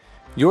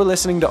You're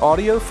listening to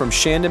audio from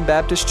Shandon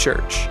Baptist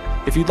Church.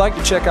 If you'd like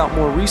to check out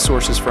more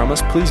resources from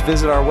us, please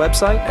visit our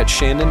website at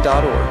shandon.org.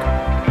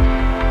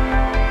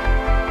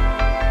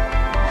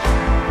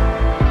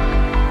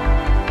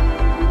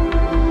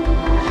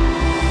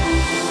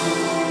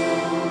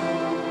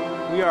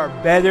 We are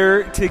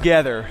better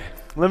together.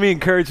 Let me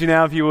encourage you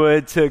now, if you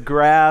would, to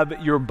grab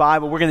your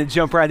Bible. We're going to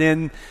jump right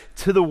in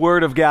to the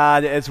Word of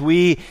God as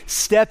we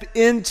step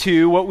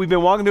into what we've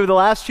been walking through the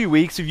last few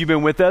weeks, if you've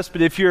been with us.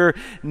 But if you're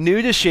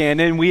new to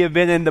Shandon, we have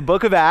been in the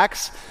book of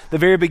Acts, the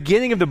very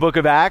beginning of the book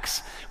of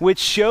Acts, which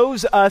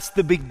shows us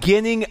the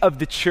beginning of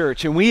the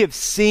church. And we have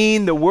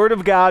seen the Word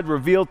of God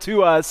reveal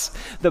to us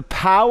the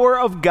power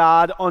of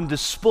God on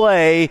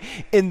display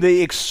in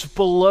the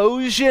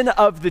explosion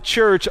of the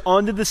church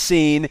onto the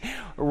scene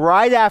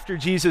right after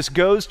Jesus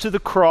goes to the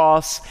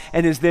cross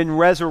and is then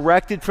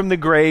resurrected from the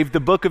grave. The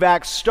book of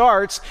Acts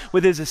starts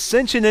with his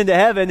ascension into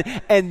heaven,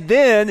 and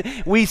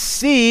then we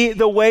see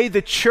the way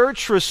the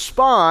church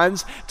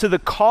responds to the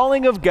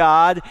calling of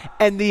God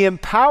and the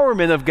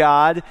empowerment of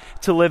God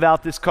to live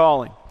out this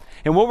calling.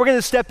 And what we're going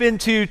to step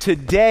into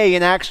today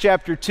in Acts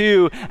chapter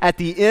 2, at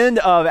the end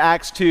of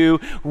Acts 2,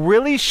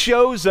 really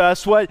shows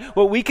us what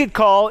we could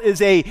call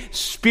is a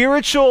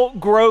spiritual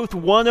growth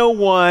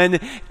 101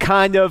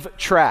 kind of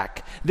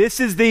track. This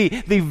is the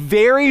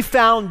very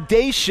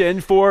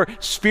foundation for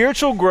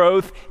spiritual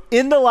growth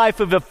in the life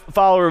of a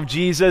follower of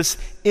Jesus,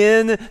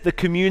 in the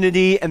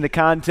community and the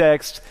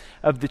context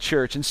of the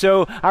church. And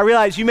so I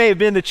realize you may have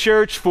been in the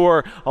church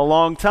for a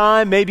long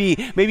time. Maybe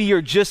you're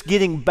just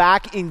getting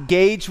back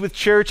engaged with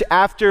church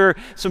after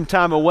some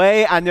time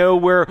away. I know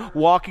we're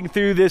walking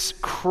through this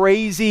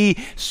crazy,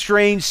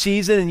 strange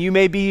season, and you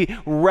may be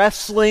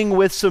wrestling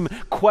with some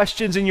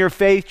questions in your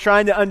faith,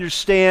 trying to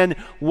understand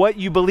what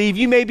you believe.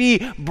 You may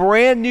be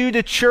brand new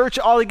to church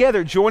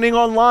altogether, joining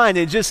online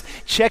and just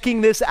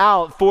checking this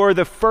out for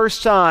the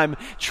first time,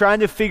 trying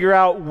to figure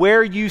out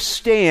where you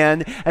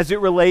stand as it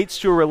relates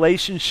to a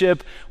relationship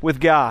with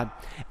God.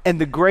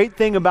 And the great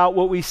thing about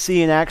what we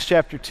see in Acts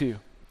chapter 2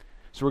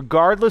 is,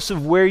 regardless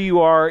of where you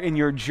are in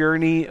your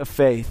journey of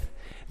faith,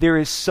 there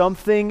is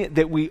something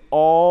that we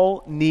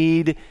all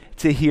need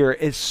to hear,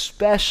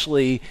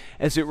 especially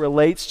as it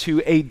relates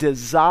to a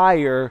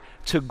desire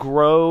to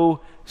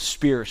grow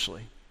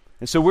spiritually.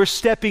 And so we're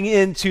stepping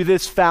into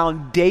this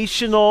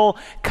foundational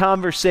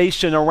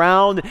conversation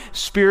around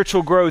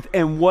spiritual growth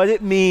and what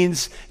it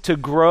means to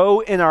grow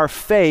in our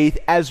faith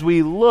as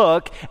we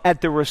look at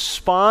the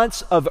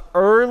response of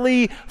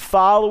early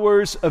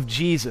followers of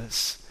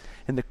Jesus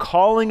and the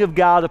calling of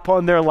God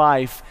upon their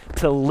life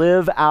to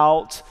live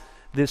out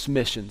this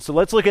mission. So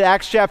let's look at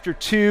Acts chapter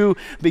 2,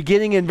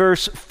 beginning in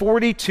verse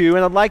 42.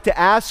 And I'd like to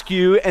ask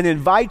you and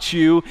invite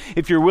you,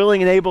 if you're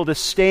willing and able, to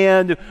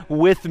stand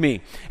with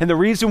me. And the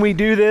reason we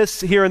do this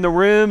here in the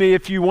room,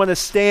 if you want to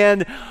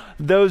stand,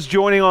 those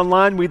joining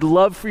online, we'd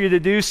love for you to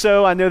do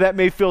so. I know that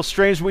may feel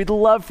strange. We'd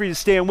love for you to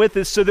stand with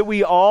us so that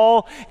we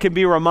all can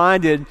be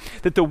reminded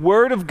that the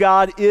Word of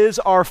God is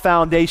our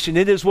foundation.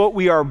 It is what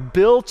we are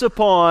built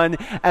upon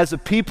as a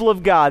people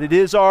of God. It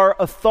is our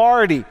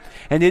authority,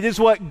 and it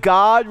is what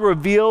God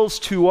reveals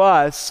to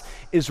us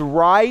is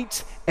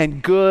right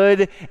and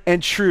good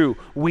and true.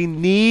 We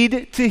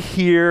need to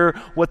hear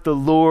what the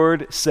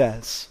Lord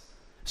says.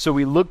 So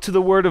we look to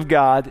the Word of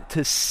God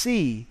to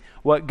see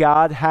what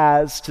God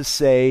has to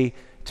say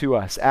to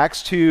us.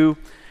 Acts 2,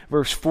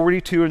 verse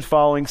 42 and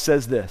following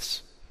says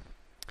this: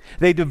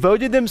 "They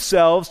devoted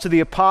themselves to the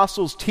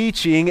apostles'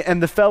 teaching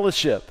and the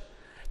fellowship,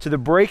 to the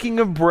breaking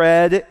of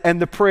bread and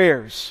the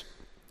prayers.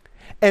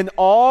 And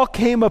all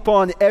came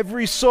upon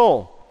every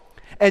soul,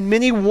 and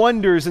many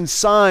wonders and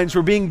signs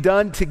were being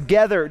done through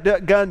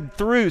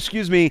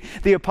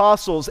the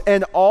apostles,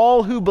 and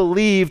all who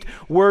believed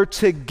were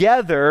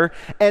together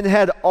and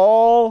had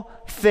all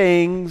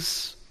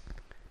things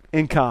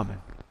in common."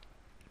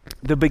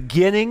 The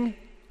beginning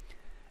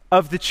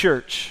of the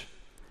church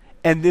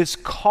and this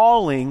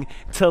calling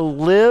to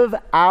live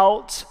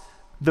out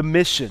the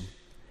mission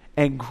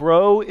and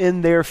grow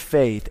in their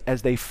faith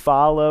as they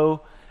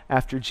follow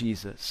after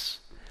Jesus.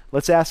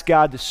 Let's ask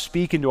God to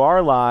speak into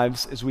our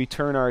lives as we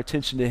turn our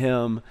attention to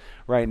Him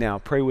right now.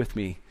 Pray with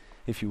me,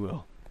 if you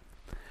will.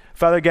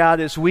 Father God,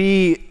 as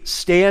we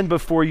stand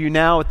before you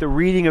now at the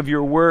reading of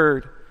your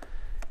word,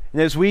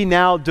 and as we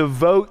now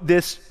devote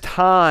this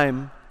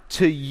time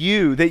to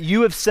you that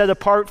you have set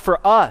apart for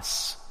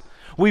us,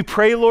 we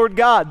pray, Lord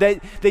God,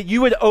 that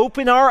you would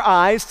open our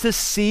eyes to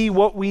see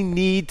what we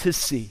need to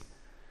see,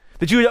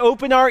 that you would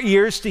open our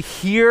ears to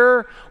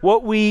hear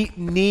what we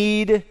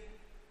need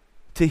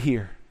to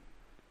hear.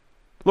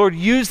 Lord,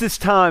 use this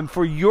time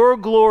for your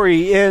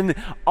glory in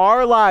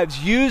our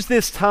lives. Use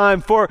this time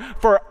for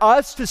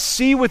us to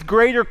see with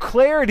greater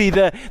clarity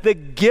the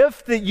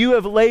gift that you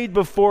have laid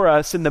before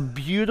us and the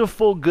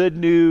beautiful good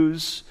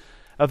news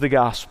of the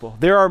gospel.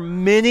 There are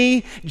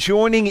many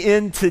joining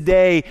in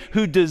today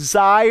who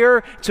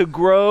desire to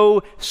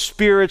grow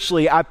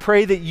spiritually. I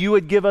pray that you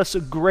would give us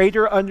a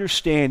greater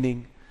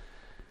understanding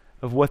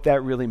of what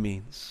that really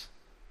means.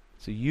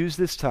 So use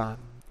this time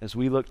as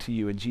we look to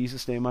you. In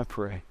Jesus' name I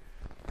pray.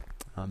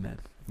 Amen.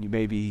 You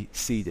may be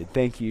seated.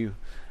 Thank you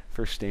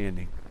for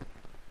standing.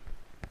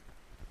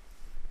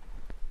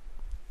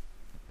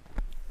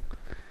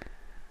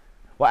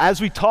 Well, as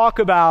we talk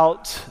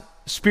about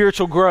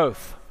spiritual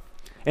growth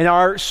and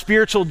our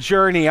spiritual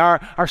journey,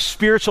 our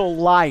spiritual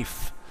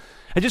life,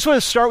 I just want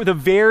to start with a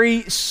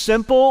very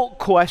simple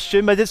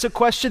question, but it's a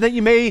question that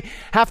you may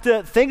have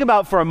to think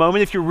about for a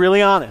moment if you're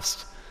really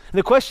honest. And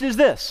the question is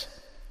this: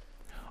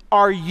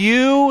 are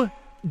you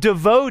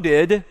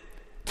devoted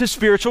to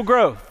spiritual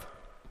growth?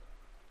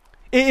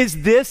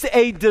 Is this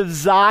a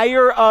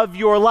desire of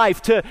your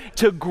life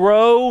to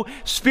grow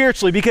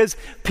spiritually? Because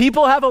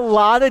people have a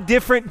lot of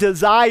different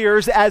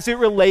desires as it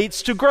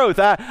relates to growth.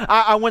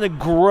 I want to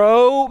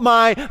grow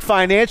my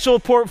financial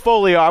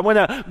portfolio. I want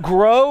to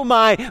grow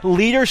my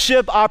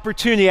leadership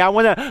opportunity. I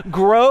want to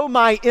grow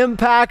my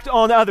impact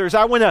on others.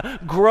 I want to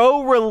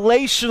grow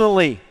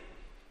relationally.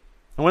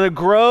 I want to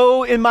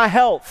grow in my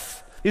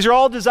health. These are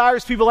all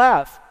desires people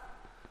have.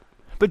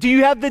 But do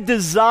you have the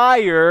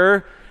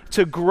desire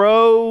to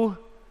grow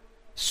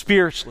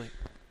spiritually?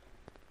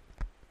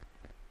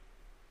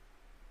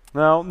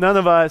 Well, none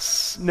of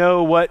us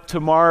know what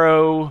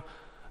tomorrow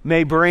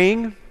may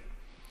bring,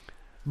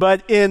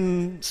 but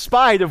in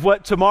spite of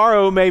what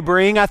tomorrow may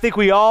bring, I think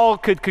we all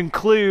could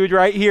conclude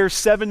right here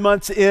 7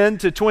 months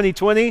into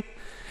 2020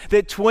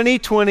 that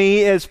 2020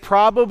 is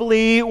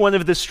probably one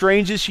of the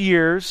strangest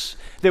years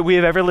that we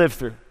have ever lived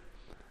through.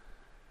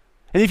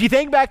 And if you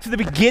think back to the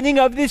beginning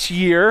of this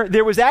year,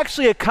 there was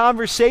actually a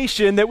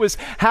conversation that was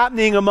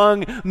happening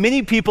among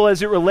many people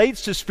as it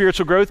relates to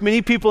spiritual growth.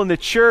 Many people in the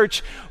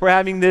church were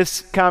having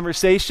this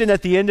conversation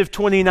at the end of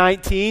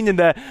 2019 and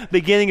the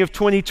beginning of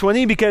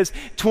 2020, because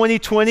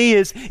 2020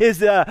 is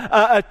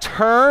a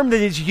term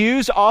that is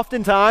used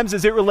oftentimes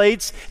as it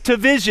relates to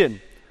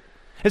vision.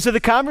 And so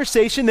the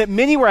conversation that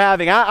many were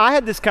having, I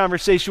had this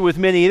conversation with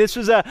many. This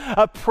was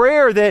a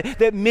prayer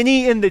that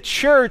many in the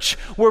church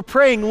were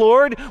praying.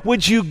 Lord,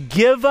 would you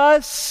give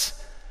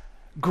us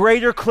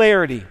greater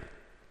clarity?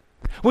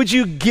 Would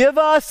you give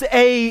us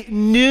a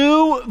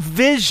new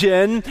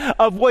vision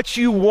of what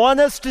you want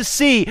us to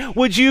see?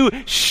 Would you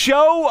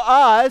show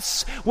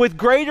us with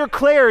greater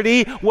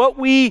clarity what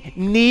we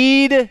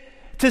need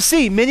to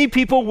see? Many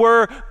people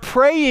were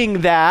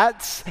praying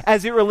that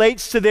as it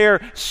relates to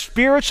their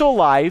spiritual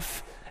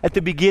life at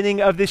the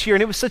beginning of this year.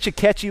 And it was such a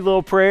catchy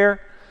little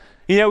prayer.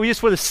 You know, we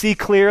just want to see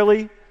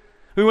clearly.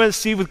 We want to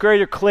see with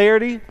greater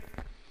clarity.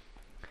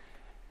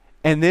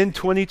 And then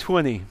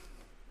 2020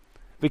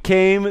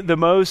 became the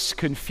most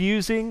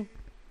confusing,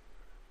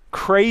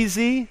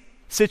 crazy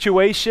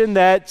situation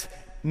that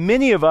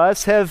many of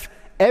us have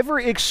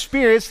ever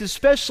experienced,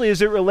 especially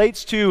as it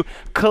relates to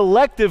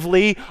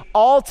collectively,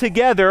 all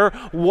together,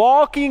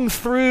 walking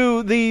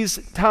through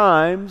these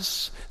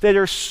times that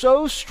are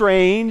so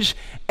strange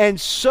and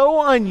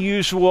so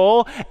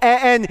unusual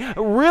and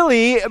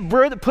really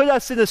put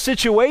us in a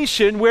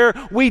situation where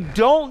we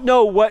don't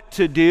know what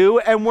to do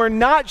and we're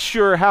not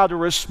sure how to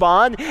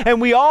respond, and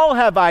we all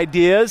have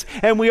ideas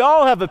and we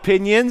all have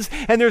opinions,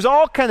 and there's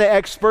all kind of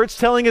experts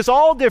telling us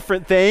all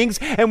different things,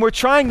 and we're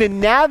trying to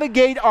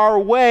navigate our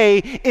way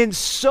in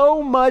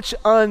so much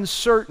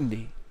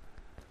uncertainty.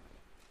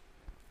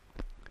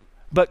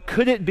 But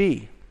could it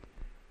be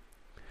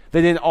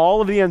that in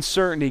all of the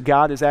uncertainty,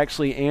 God is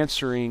actually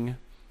answering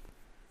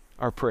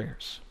our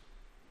prayers?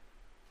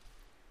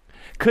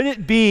 Could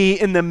it be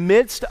in the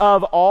midst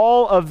of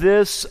all of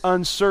this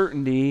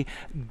uncertainty,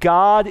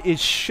 God is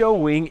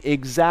showing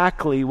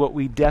exactly what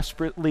we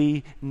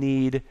desperately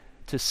need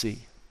to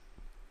see?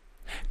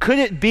 Could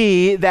it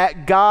be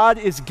that God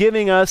is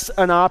giving us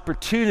an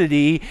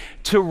opportunity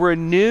to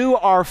renew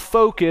our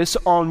focus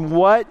on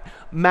what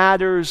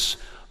matters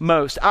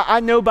most?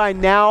 I know by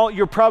now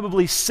you're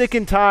probably sick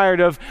and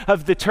tired of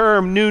the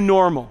term new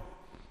normal.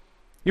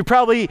 You're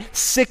probably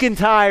sick and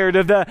tired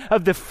of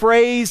the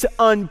phrase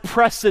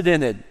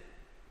unprecedented.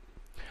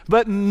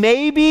 But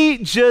maybe,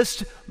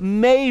 just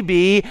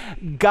maybe,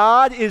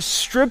 God is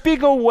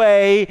stripping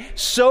away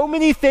so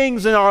many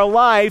things in our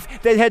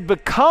life that had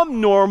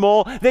become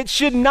normal that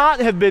should not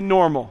have been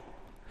normal.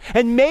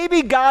 And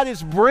maybe God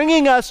is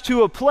bringing us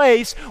to a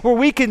place where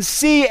we can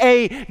see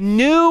a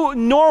new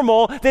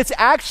normal that's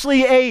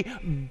actually a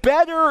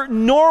better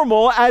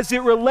normal as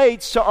it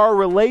relates to our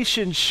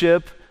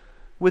relationship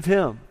with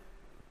Him.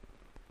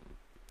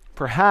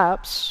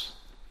 Perhaps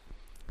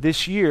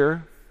this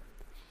year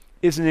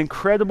is an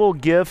incredible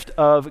gift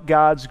of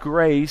God's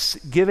grace,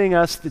 giving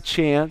us the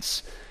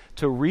chance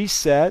to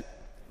reset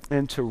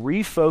and to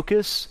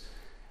refocus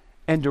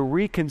and to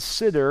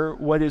reconsider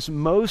what is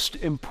most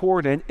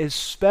important,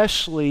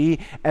 especially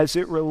as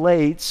it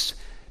relates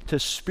to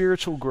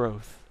spiritual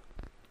growth.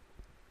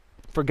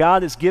 For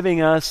God is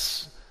giving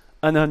us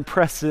an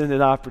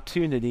unprecedented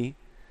opportunity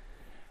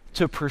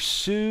to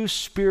pursue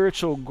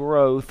spiritual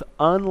growth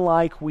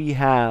unlike we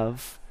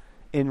have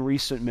in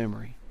recent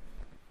memory.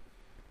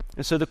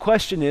 And so the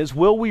question is,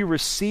 will we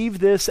receive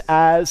this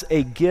as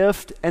a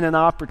gift and an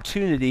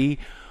opportunity?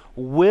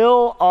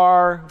 Will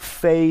our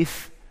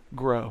faith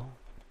grow?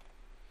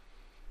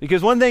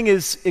 Because one thing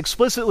is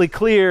explicitly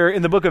clear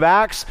in the book of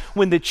Acts: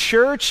 when the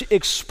church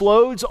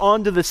explodes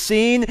onto the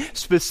scene,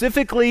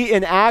 specifically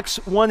in Acts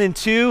 1 and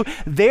 2,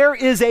 there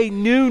is a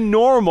new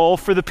normal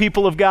for the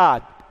people of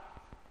God.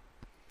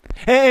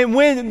 And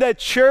when the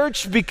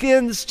church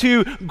begins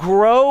to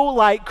grow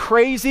like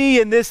crazy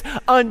in this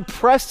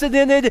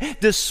unprecedented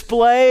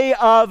display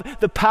of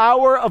the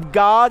power of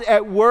God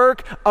at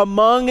work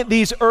among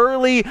these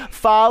early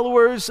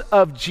followers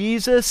of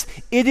Jesus,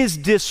 it is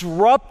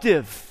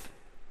disruptive.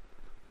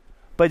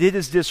 But it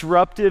is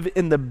disruptive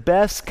in the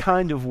best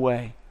kind of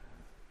way.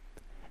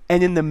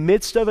 And in the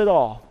midst of it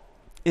all,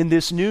 in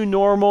this new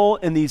normal,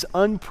 in these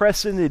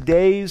unprecedented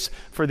days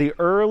for the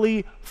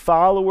early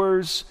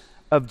followers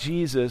of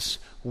Jesus,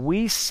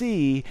 we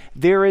see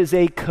there is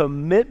a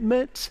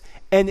commitment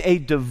and a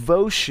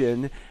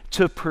devotion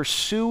to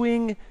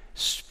pursuing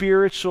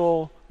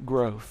spiritual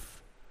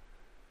growth.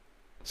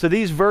 So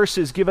these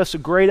verses give us a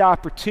great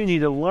opportunity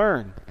to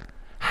learn,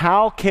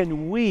 how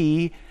can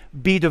we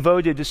be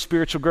devoted to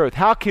spiritual growth?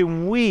 How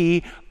can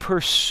we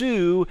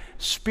pursue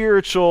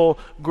spiritual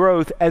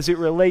growth as it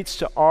relates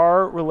to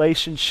our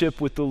relationship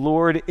with the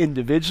Lord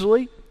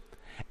individually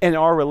and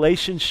our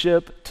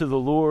relationship to the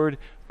Lord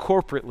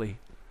corporately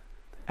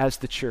as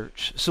the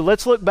church? So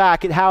let's look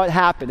back at how it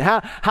happened.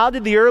 How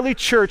did the early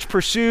church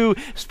pursue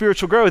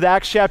spiritual growth?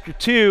 Acts chapter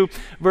 2,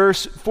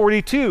 verse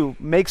 42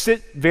 makes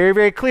it very,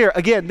 very clear.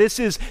 Again, this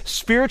is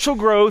spiritual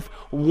growth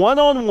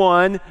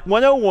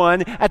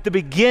 101 at the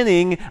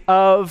beginning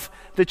of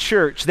the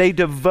church. They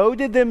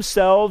devoted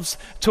themselves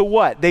to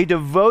what? They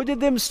devoted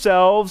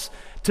themselves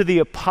to the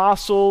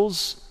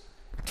apostles'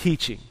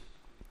 teaching.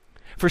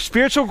 For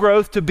spiritual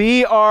growth to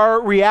be our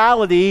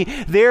reality,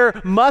 there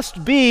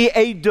must be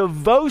a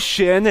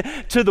devotion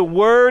to the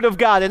Word of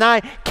God. And I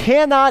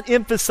cannot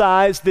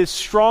emphasize this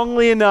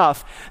strongly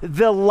enough.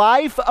 The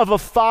life of a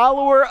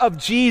follower of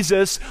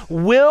Jesus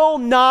will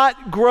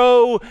not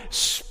grow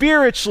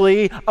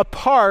spiritually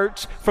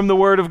apart from the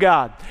Word of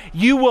God.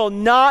 You will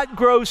not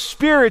grow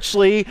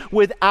spiritually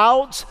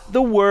without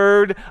the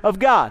Word of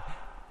God.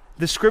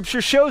 The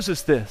Scripture shows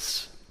us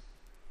this.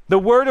 The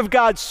Word of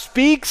God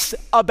speaks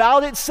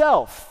about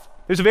itself.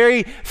 There's a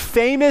very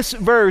famous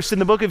verse in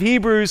the book of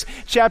Hebrews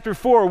chapter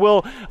 4.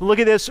 We'll look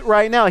at this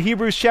right now.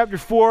 Hebrews chapter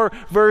 4,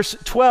 verse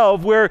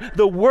 12, where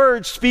the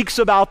Word speaks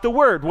about the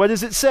Word. What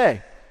does it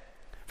say?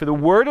 For the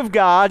Word of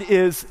God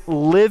is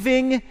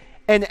living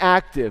and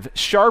active,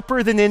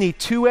 sharper than any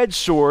two-edged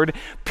sword,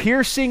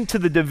 piercing to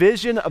the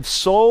division of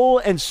soul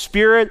and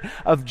spirit,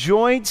 of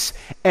joints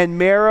and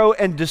marrow,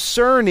 and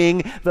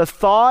discerning the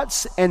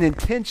thoughts and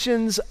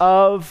intentions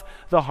of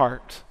the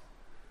heart.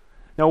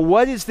 Now,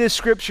 what is this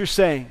scripture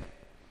saying?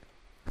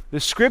 The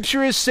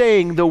scripture is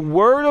saying the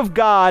Word of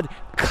God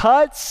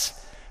cuts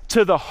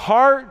to the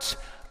heart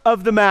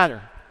of the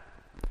matter.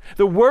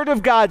 The Word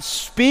of God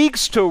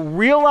speaks to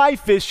real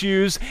life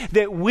issues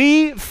that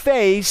we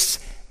face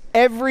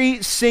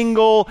every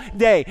single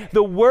day.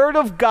 The Word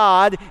of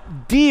God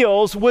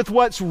deals with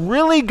what's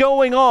really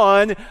going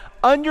on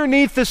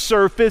underneath the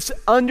surface,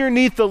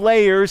 underneath the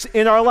layers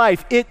in our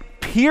life. It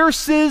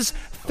pierces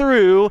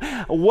through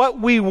what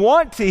we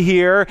want to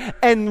hear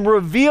and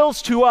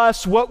reveals to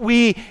us what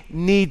we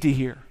need to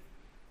hear.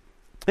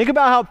 Think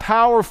about how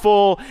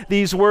powerful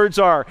these words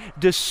are.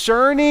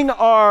 Discerning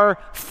our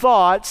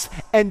thoughts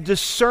and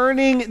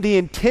discerning the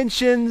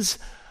intentions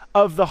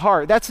of the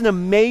heart. That's an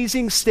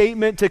amazing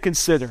statement to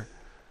consider.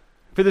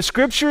 For the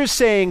scripture is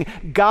saying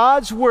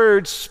God's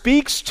word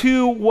speaks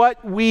to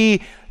what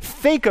we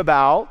think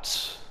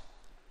about,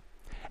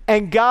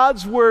 and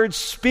God's word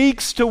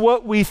speaks to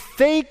what we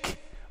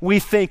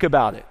think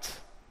about it.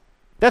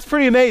 That's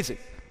pretty amazing.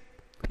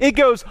 It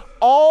goes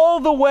all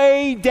the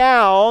way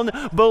down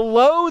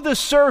below the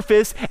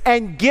surface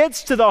and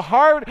gets to the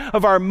heart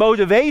of our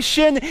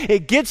motivation.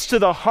 It gets to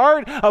the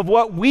heart of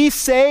what we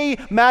say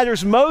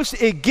matters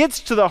most. It gets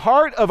to the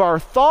heart of our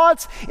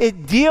thoughts.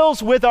 It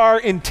deals with our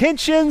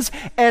intentions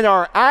and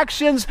our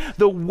actions.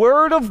 The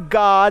Word of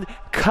God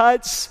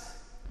cuts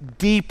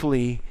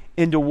deeply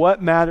into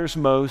what matters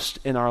most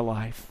in our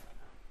life.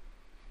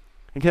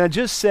 And can I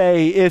just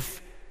say,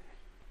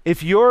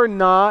 if you're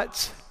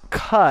not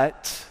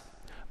cut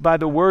by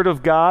the Word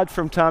of God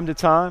from time to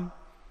time,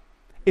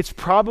 it's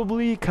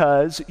probably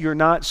because you're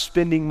not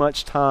spending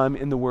much time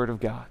in the Word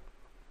of God.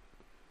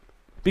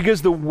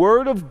 Because the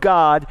Word of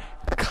God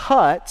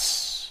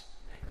cuts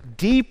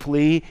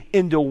deeply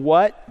into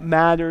what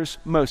matters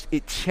most.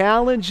 It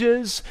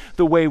challenges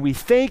the way we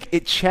think.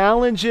 It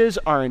challenges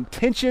our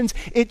intentions.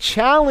 It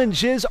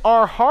challenges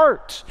our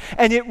heart.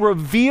 And it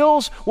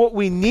reveals what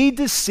we need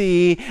to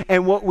see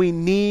and what we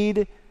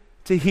need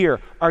to hear.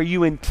 Are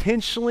you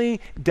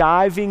intentionally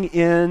diving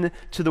in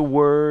to the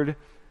Word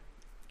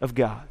of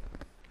God?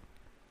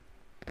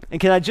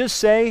 And can I just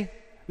say,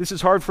 this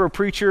is hard for a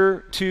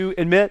preacher to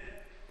admit,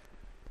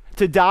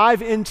 to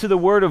dive into the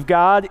Word of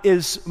God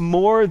is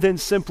more than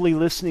simply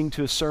listening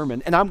to a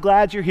sermon. And I'm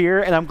glad you're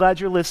here and I'm glad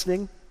you're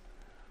listening.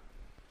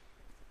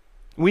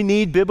 We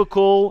need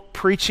biblical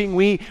preaching.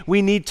 We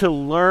need to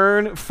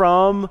learn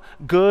from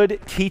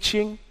good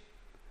teaching.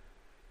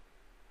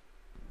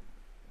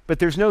 But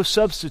there's no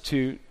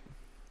substitute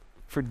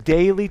for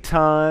daily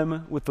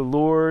time with the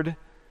Lord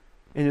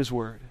and His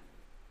Word.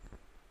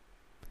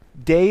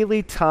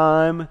 Daily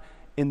time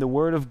in the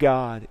Word of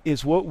God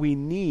is what we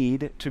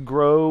need to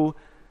grow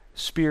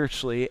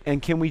spiritually.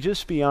 And can we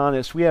just be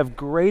honest? We have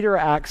greater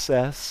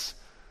access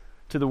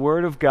to the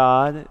Word of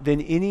God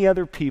than any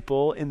other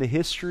people in the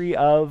history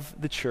of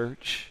the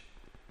church.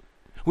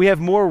 We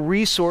have more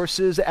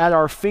resources at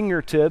our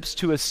fingertips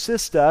to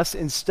assist us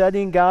in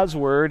studying God's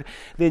Word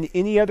than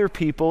any other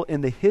people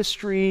in the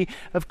history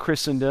of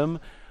Christendom.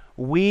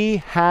 We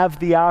have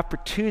the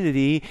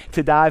opportunity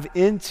to dive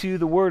into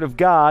the Word of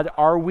God.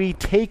 Are we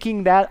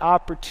taking that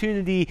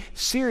opportunity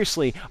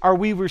seriously? Are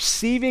we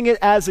receiving it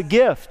as a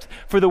gift?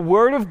 For the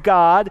Word of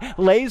God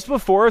lays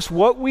before us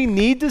what we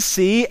need to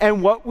see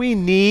and what we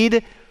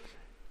need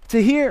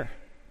to hear.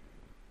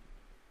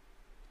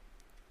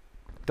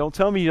 Don't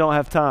tell me you don't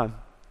have time.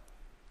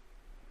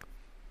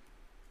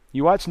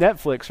 You watch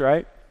Netflix,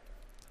 right?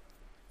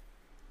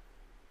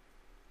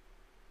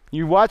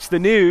 You watch the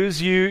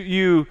news,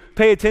 you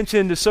pay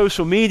attention to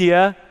social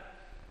media.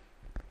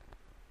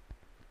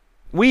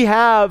 We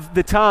have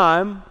the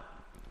time.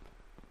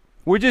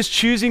 We're just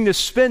choosing to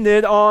spend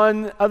it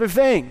on other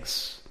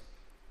things.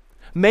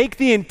 Make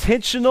the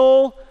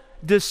intentional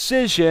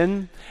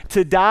decision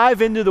to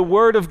dive into the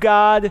Word of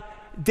God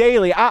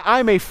daily.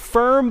 I'm a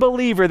firm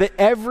believer that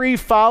every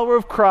follower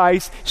of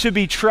Christ should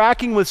be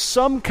tracking with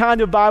some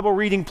kind of Bible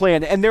reading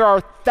plan, and there are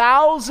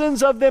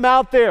thousands of them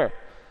out there.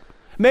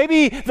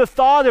 Maybe the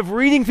thought of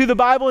reading through the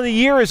Bible in a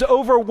year is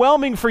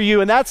overwhelming for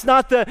you, and that's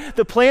not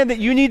the plan that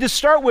you need to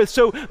start with.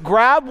 So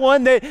grab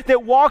one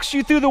that walks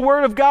you through the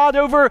Word of God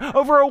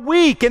over a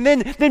week, and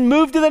then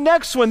move to the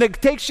next one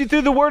that takes you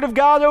through the Word of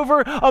God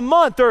over a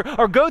month,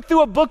 or go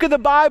through a book of the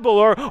Bible,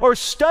 or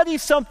study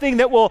something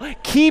that will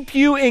keep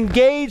you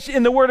engaged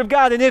in the Word of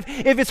God. And if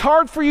it's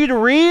hard for you to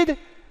read,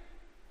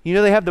 you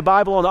know they have the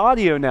Bible on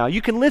audio now.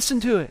 You can listen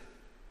to it.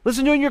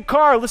 Listen to it in your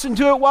car. Listen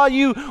to it while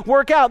you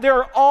work out. There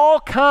are all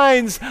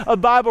kinds of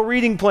Bible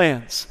reading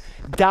plans.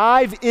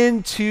 Dive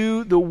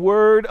into the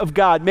Word of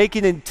God. Make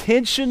an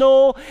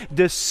intentional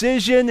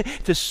decision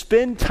to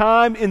spend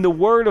time in the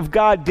Word of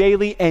God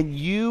daily, and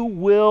you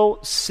will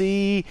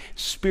see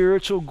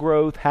spiritual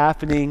growth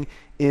happening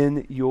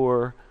in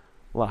your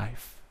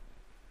life.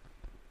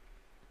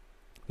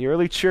 The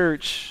early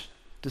church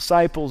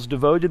disciples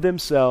devoted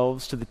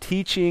themselves to the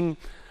teaching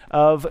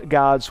of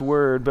God's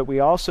Word, but we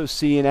also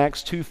see in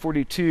Acts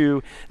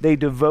 2:42, they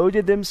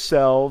devoted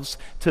themselves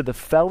to the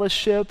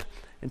fellowship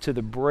and to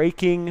the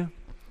breaking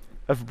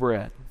of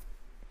bread.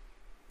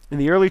 In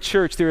the early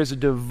church, there is a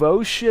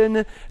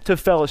devotion to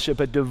fellowship,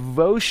 a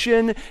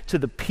devotion to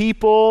the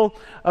people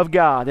of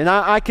God. And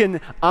I can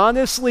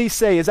honestly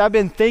say, as I've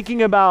been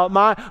thinking about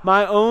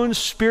my own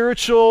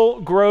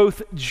spiritual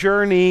growth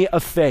journey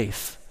of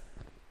faith,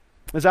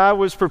 as I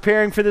was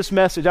preparing for this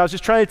message, I was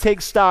just trying to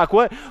take stock.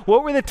 What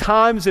were the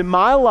times in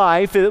my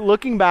life,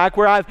 looking back,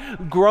 where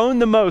I've grown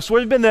the most?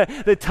 What have been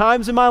the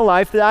times in my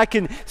life that I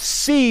can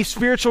see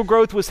spiritual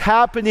growth was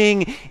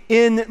happening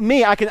in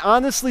me? I can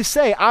honestly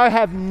say I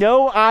have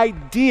no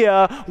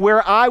idea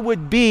where I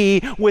would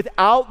be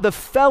without the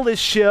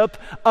fellowship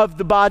of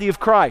the body of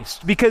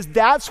Christ, because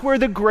that's where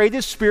the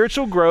greatest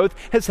spiritual growth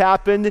has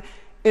happened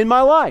in my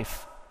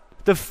life.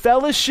 The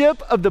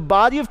fellowship of the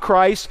body of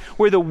Christ,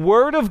 where the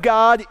Word of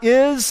God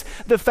is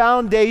the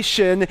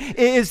foundation,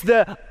 is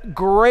the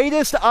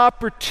greatest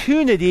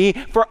opportunity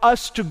for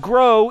us to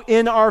grow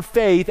in our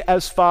faith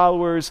as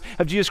followers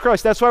of Jesus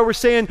Christ. That's why we're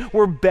saying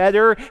we're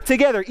better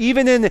together.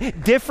 Even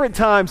in different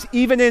times,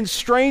 even in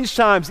strange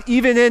times,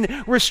 even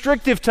in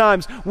restrictive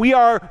times, we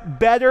are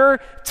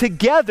better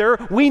together.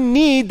 We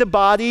need the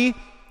body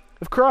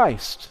of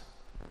Christ.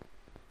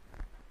 I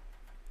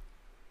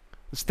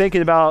was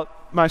thinking about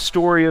my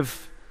story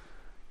of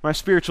my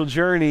spiritual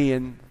journey,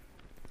 and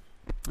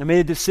I made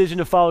a decision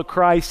to follow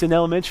Christ in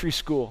elementary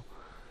school.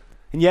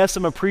 And yes,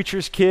 I'm a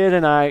preacher's kid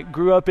and I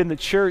grew up in the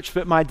church,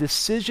 but my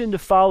decision to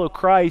follow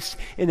Christ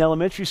in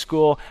elementary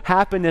school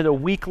happened at a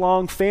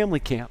week-long family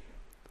camp.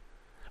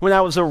 When I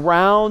was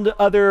around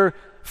other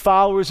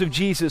followers of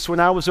Jesus, when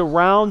I was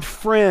around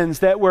friends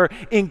that were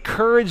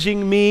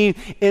encouraging me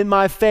in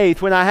my faith,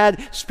 when I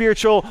had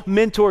spiritual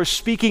mentors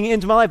speaking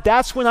into my life,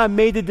 that's when I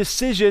made a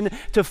decision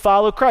to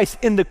follow Christ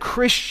in the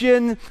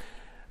Christian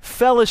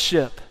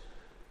fellowship.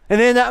 And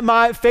then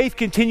my faith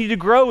continued to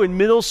grow in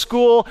middle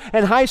school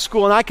and high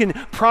school, and I can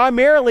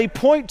primarily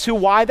point to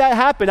why that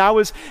happened. I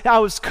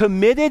was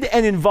committed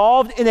and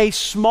involved in a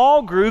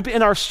small group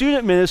in our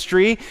student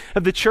ministry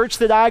of the church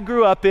that I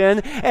grew up in,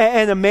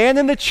 and a man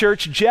in the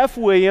church, Jeff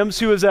Williams,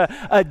 who was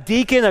a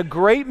deacon, a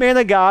great man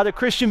of God, a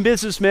Christian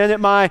businessman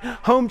at my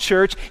home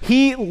church,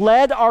 he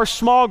led our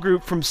small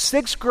group from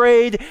 6th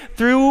grade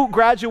through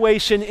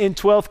graduation in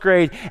 12th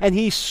grade, and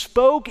he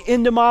spoke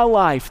into my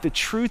life the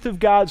truth of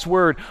God's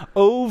Word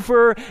over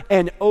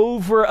and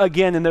over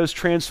again in those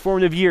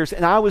transformative years.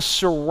 And I was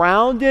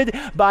surrounded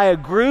by a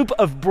group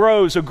of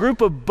bros, a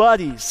group of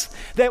buddies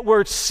that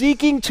were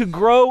seeking to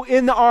grow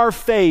in our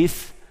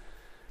faith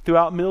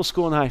throughout middle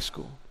school and high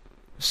school.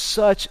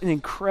 Such an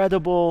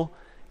incredible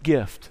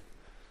gift.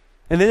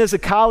 And then as a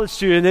college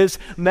student, as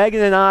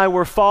Megan and I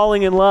were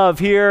falling in love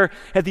here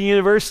at the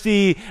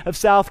University of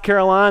South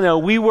Carolina,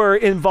 we were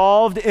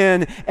involved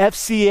in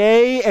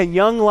FCA and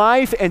Young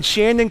Life and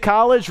Shandon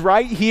College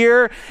right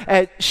here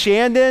at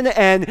Shandon.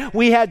 And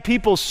we had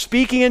people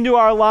speaking into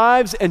our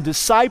lives and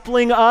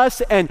discipling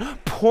us and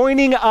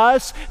pointing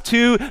us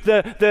to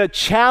the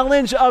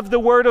challenge of the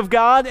Word of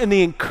God and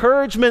the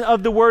encouragement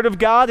of the Word of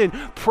God and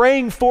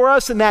praying for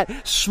us in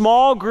that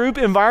small group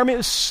environment. It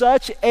was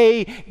such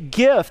a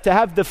gift to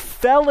have the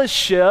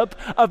fellowship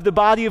of the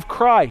body of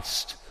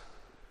Christ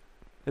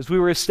as we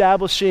were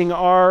establishing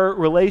our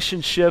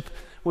relationship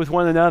with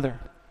one another.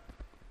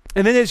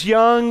 And then as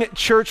young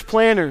church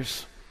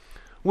planners,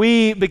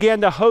 we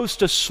began to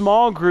host a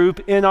small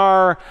group in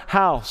our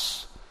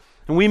house.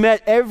 And we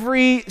met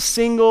every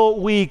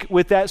single week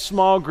with that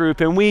small group,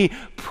 and we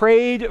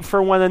prayed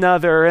for one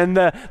another. And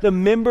the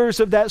members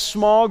of that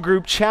small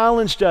group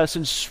challenged us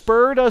and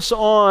spurred us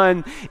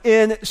on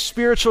in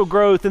spiritual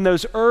growth in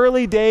those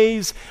early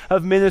days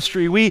of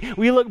ministry. We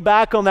look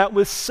back on that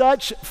with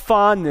such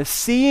fondness,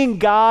 seeing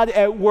God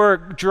at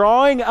work,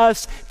 drawing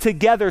us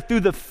together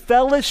through the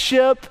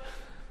fellowship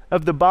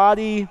of the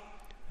body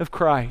of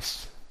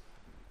Christ.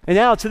 And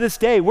now, to this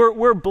day,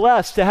 we're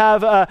blessed to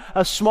have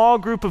a small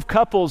group of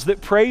couples that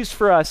prays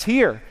for us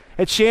here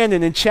at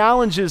Shandon and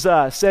challenges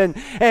us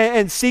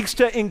and seeks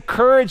to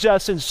encourage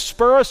us and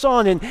spur us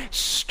on and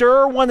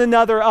stir one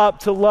another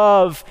up to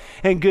love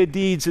and good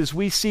deeds as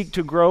we seek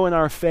to grow in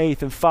our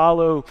faith and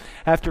follow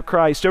after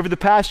Christ. Over the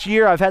past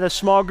year, I've had a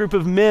small group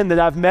of men that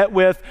I've met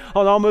with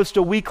on almost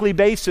a weekly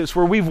basis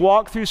where we've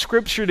walked through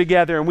Scripture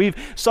together and we've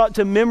sought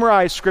to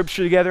memorize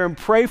Scripture together and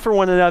pray for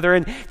one another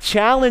and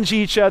challenge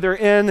each other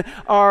in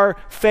our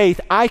faith.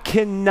 I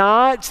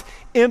cannot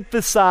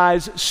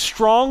emphasize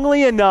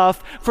strongly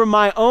enough from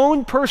my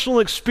own personal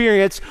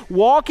experience,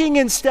 walking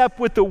in step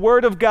with the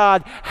Word of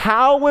God,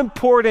 how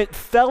important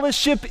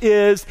fellowship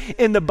is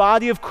in the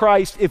body of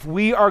Christ if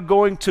we are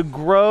going to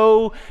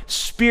grow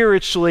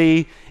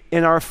spiritually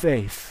in our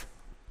faith.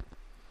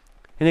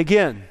 And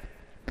again,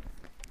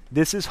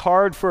 this is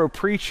hard for a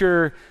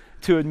preacher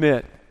to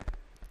admit.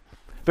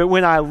 But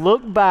when I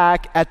look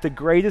back at the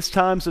greatest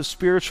times of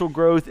spiritual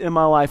growth in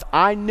my life,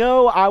 I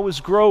know I was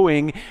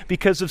growing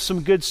because of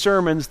some good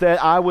sermons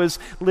that I was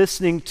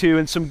listening to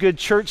and some good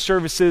church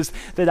services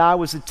that I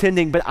was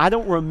attending, but I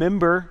don't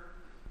remember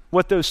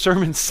what those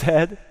sermons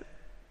said.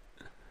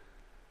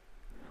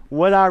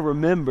 What I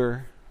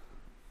remember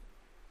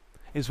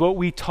is what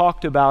we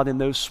talked about in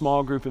those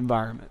small group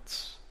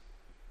environments.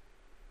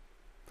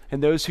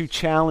 And those who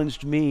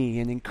challenged me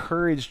and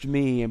encouraged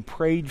me and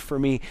prayed for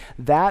me,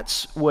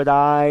 that's what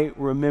I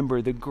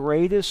remember. The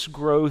greatest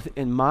growth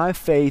in my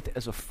faith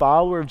as a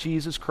follower of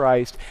Jesus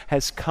Christ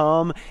has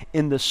come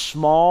in the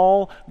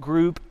small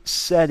group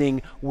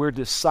setting where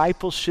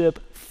discipleship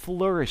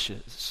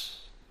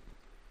flourishes,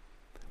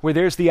 where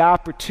there's the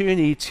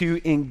opportunity to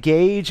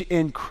engage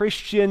in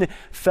Christian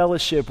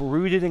fellowship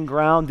rooted and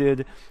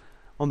grounded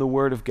on the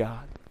Word of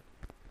God.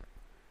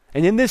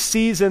 And in this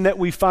season that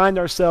we find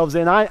ourselves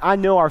in, I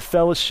know our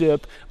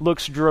fellowship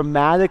looks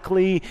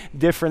dramatically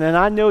different. And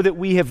I know that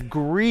we have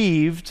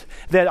grieved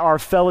that our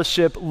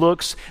fellowship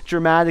looks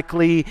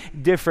dramatically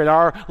different.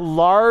 Our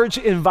large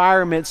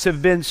environments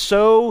have been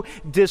so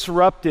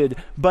disrupted.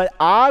 But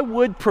I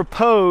would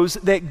propose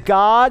that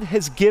God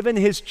has given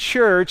His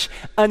church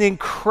an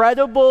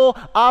incredible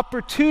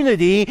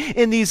opportunity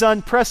in these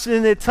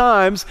unprecedented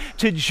times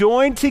to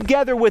join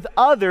together with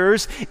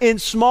others in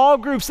small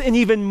groups in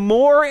even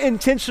more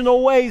intentional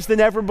ways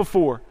than ever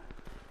before,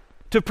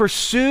 to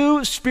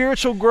pursue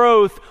spiritual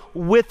growth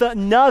with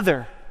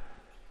another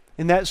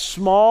in that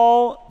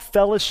small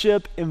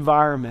fellowship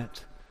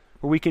environment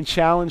where we can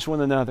challenge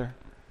one another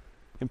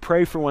and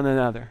pray for one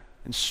another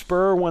and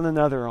spur one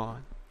another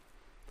on.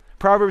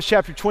 Proverbs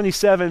chapter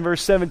 27,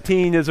 verse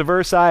 17 is a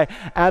verse I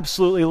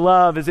absolutely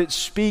love as it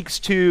speaks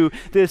to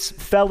this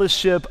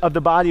fellowship of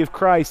the body of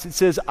Christ. It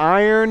says,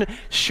 "Iron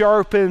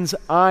sharpens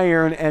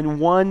iron, and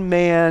one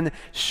man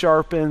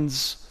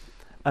sharpens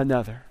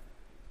another."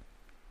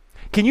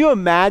 Can you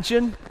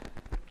imagine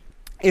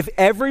if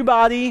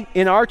everybody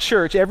in our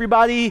church,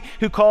 everybody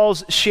who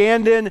calls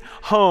Shandon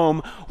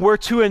home, were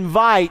to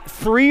invite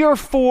 3 or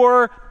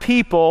 4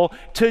 people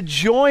to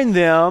join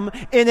them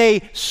in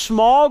a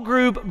small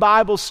group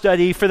Bible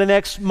study for the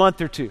next month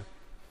or two?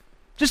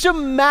 Just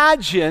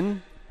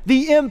imagine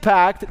the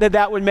impact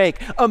that would make.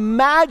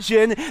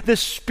 Imagine the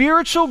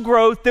spiritual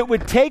growth that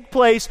would take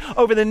place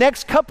over the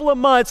next couple of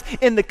months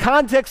in the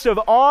context of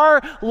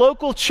our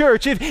local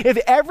church. If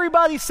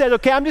everybody said,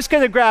 okay, I'm just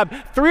going to grab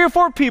 3 or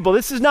 4 people.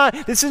 This is not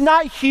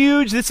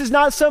huge. This is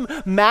not some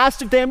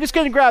massive thing. I'm just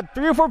going to grab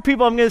 3 or 4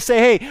 people. I'm going to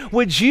say, hey,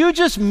 would you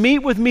just meet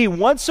with me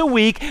once a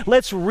week?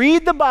 Let's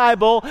read the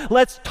Bible.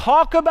 Let's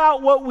talk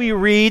about what we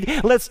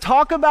read. Let's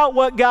talk about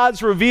what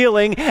God's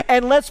revealing,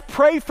 and let's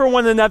pray for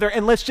one another,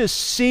 and let's just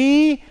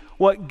see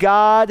what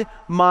God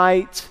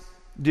might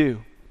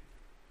do.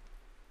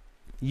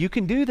 You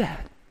can do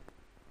that.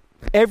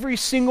 Every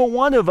single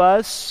one of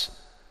us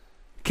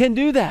can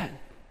do that.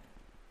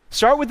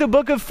 Start with the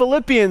book of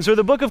Philippians or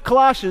the book of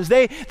Colossians.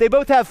 They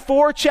both have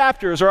 4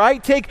 chapters, all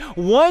right? Take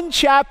 1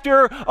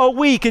 chapter a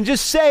week and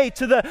just say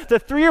to the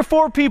 3 or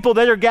 4 people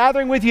that are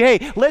gathering with you,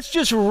 hey, let's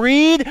just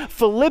read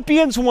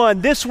Philippians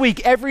 1 this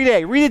week every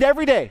day. Read it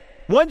every day.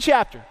 1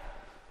 chapter.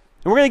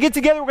 And we're going to get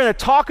together. We're going to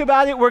talk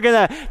about it. We're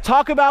going to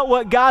talk about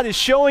what God is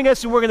showing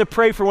us, and we're going to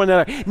pray for one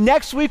another.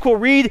 Next week, we'll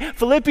read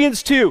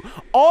Philippians 2.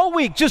 All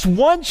week, just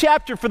 1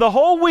 chapter for the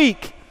whole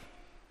week.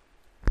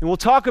 And we'll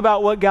talk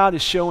about what God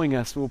is showing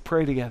us, and we'll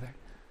pray together.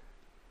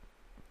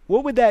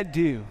 What would that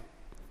do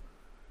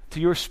to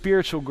your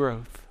spiritual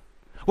growth?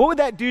 What would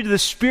that do to the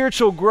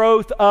spiritual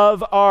growth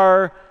of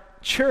our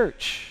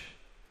church?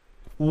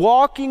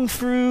 Walking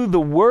through the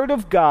Word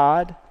of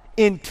God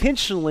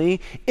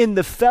intentionally in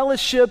the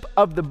fellowship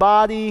of the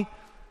body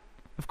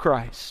of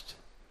Christ.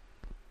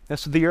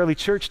 That's what the early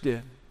church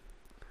did.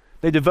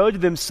 They devoted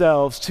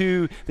themselves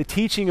to the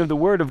teaching of the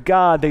Word of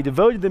God. They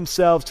devoted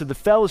themselves to the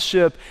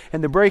fellowship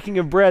and the breaking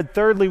of bread.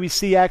 Thirdly, we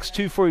see Acts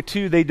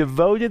 2:42. They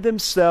devoted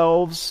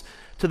themselves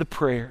to the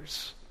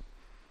prayers.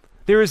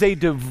 There is a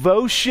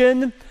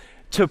devotion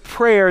to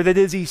prayer that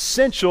is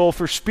essential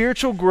for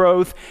spiritual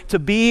growth to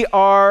be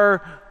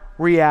our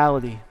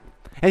reality.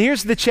 And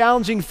here's the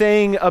challenging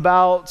thing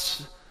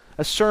about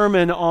a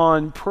sermon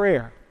on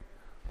prayer.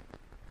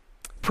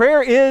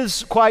 Prayer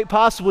is, quite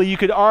possibly, you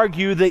could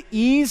argue, the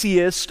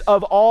easiest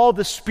of all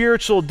the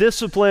spiritual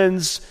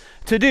disciplines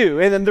to do.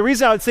 And the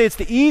reason I would say it's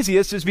the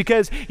easiest is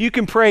because you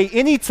can pray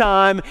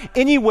anytime,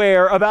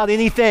 anywhere, about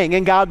anything,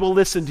 and God will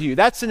listen to you.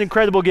 That's an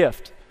incredible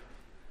gift.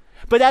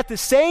 But at the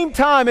same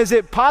time as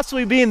it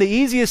possibly being the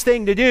easiest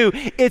thing to do,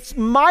 it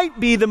might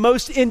be the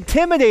most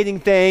intimidating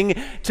thing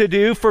to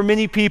do for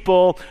many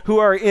people who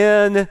are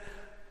in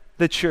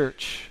the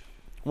church.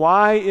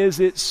 Why is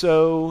it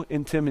so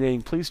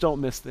intimidating? Please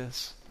don't miss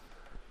this.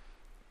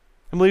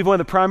 I believe one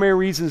of the primary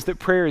reasons that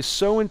prayer is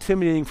so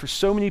intimidating for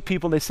so many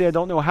people, and they say, I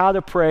don't know how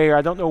to pray, or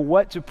I don't know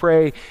what to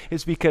pray,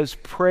 is because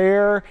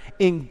prayer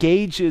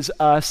engages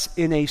us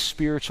in a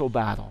spiritual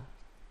battle.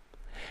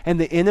 And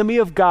the enemy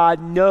of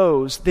God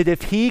knows that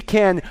if he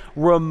can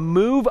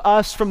remove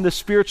us from the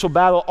spiritual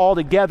battle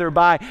altogether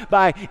by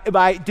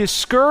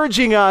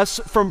discouraging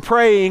us from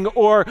praying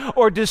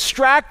or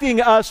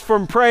distracting us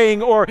from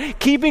praying or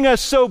keeping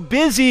us so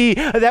busy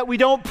that we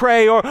don't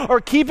pray or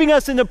keeping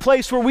us in a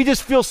place where we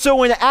just feel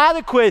so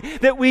inadequate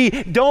that we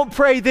don't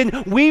pray,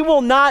 then we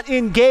will not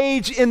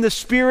engage in the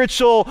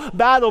spiritual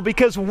battle,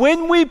 because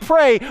when we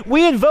pray,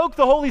 we invoke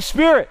the Holy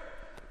Spirit.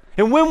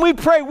 And when we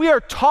pray, we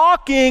are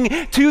talking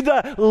to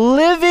the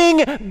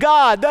living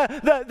God,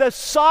 the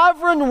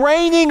sovereign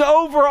reigning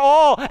over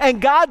all.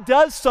 And God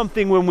does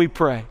something when we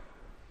pray.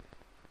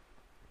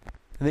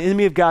 And the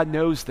enemy of God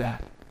knows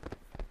that.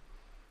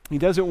 He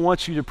doesn't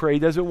want you to pray. He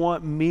doesn't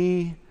want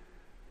me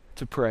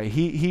to pray.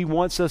 He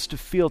wants us to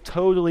feel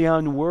totally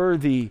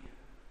unworthy,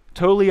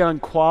 totally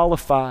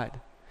unqualified.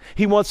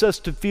 He wants us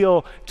to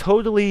feel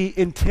totally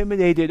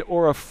intimidated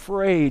or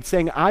afraid,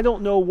 saying, I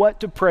don't know what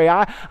to pray.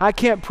 I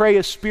can't pray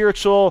a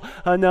spiritual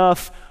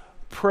enough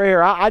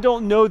prayer. I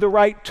don't know the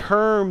right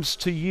terms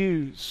to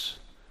use.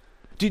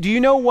 Do you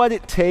know what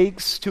it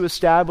takes to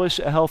establish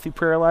a healthy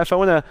prayer life? I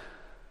want to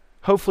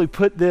hopefully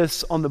put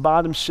this on the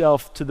bottom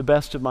shelf to the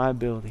best of my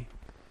ability.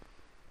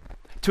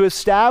 To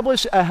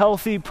establish a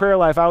healthy prayer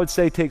life, I would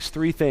say takes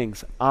 3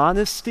 things: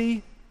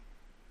 honesty,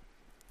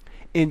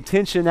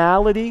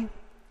 intentionality,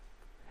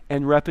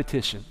 and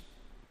repetition.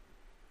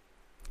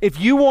 If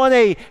you want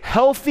a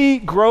healthy,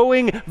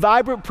 growing,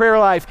 vibrant prayer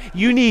life,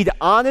 you need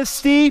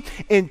honesty,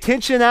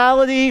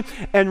 intentionality,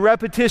 and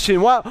repetition.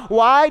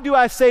 Why do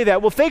I say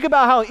that? Well, think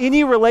about how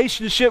any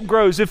relationship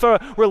grows. If a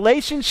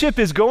relationship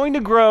is going to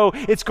grow,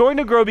 it's going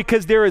to grow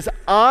because there is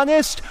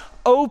honest,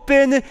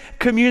 open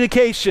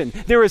communication.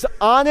 There is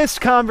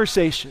honest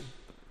conversation.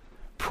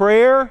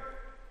 Prayer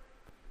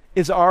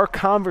is our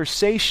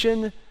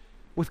conversation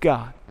with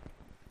God.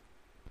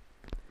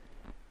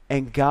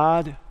 And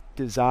God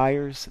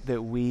desires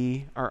that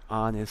we are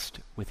honest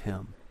with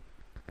Him.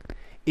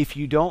 If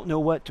you don't know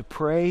what to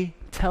pray,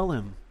 tell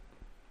Him.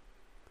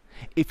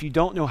 If you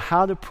don't know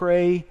how to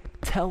pray,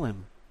 tell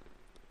Him.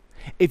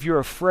 If you're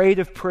afraid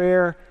of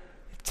prayer,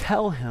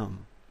 tell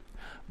Him.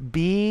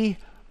 Be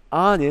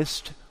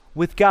honest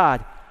with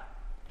God.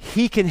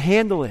 He can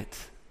handle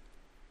it.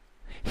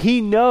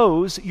 He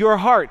knows your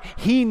heart.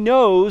 He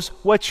knows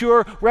what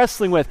you're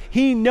wrestling with.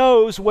 He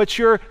knows what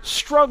you're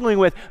struggling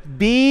with.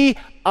 Be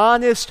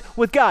honest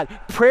with God.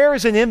 Prayer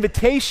is an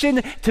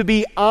invitation to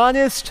be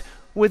honest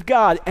with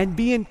God and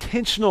be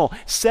intentional.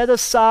 Set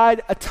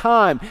aside a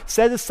time.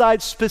 Set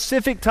aside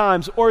specific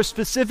times or a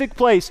specific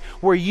place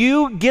where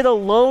you get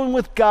alone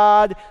with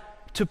God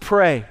to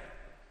pray.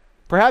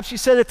 Perhaps you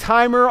set a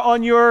timer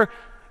on your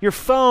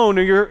phone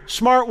or your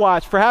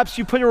smartwatch. Perhaps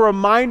you put a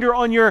reminder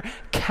on your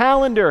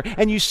calendar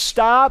and you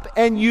stop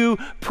and you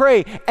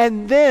pray.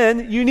 And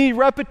then you need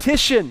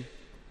repetition.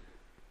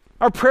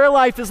 Our prayer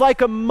life is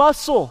like a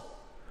muscle.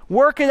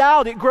 Work it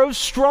out. It grows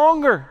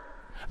stronger.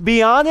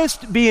 Be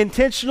honest, be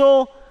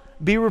intentional,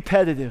 be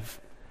repetitive.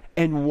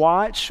 and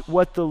watch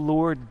what the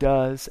Lord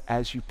does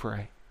as you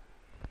pray.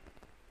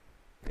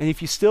 And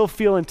if you still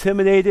feel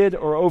intimidated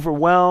or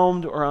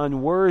overwhelmed or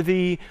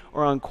unworthy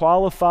or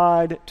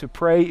unqualified to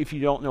pray, if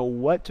you don't know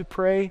what to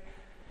pray,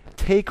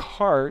 take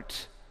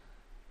heart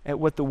at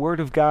what the Word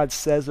of God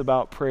says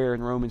about prayer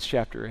in Romans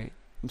chapter 8.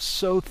 I'm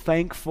so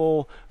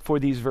thankful for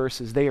these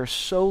verses. They are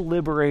so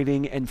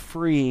liberating and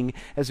freeing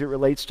as it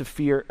relates to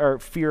fear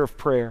of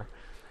prayer.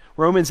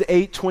 Romans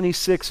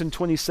 8:26 and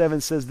 27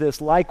 says this,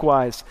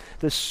 "Likewise,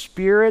 the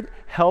Spirit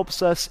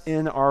helps us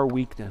in our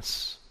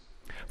weakness.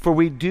 For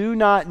we do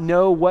not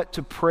know what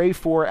to pray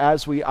for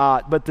as we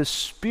ought, but the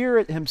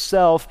Spirit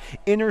himself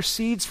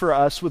intercedes for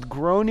us with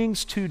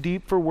groanings too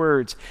deep for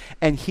words.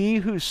 And he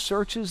who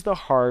searches the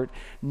heart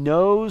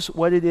knows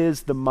what it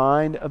is the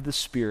mind of the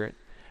Spirit,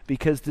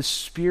 because the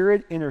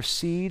Spirit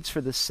intercedes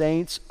for the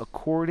saints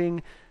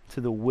according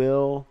to the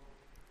will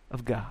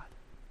of God."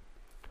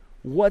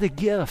 What a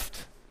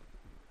gift!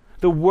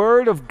 The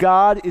Word of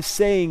God is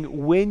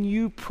saying when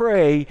you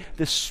pray,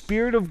 the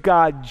Spirit of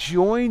God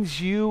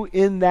joins you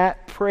in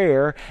that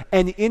prayer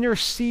and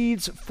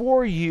intercedes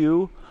for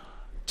you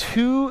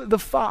to the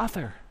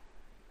Father.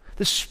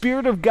 The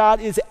Spirit of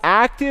God is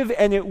active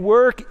and at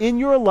work in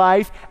your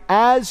life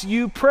as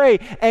you pray.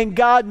 And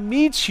God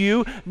meets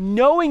you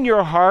knowing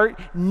your heart,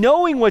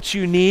 knowing what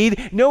you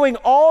need, knowing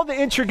all the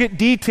intricate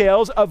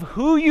details of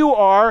who you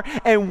are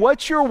and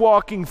what you're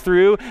walking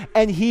through,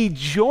 and He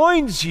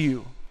joins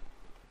you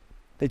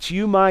that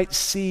you might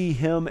see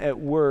Him at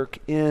work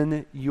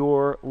in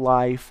your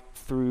life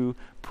through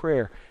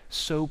prayer.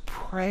 So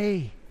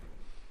pray.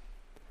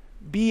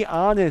 Be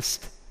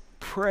honest.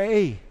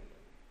 Pray.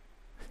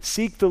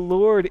 Seek the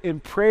Lord in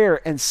prayer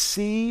and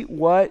see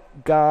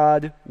what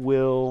God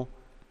will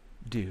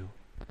do.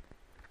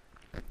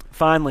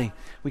 Finally,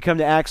 we come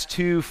to Acts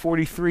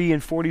 2:43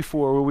 and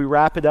 44, where we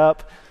wrap it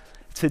up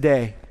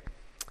today.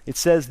 It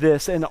says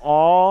this, "And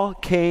awe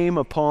came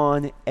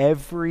upon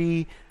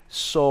every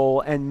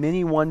soul, and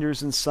many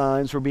wonders and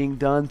signs were being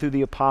done through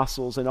the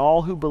apostles, and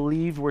all who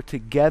believed were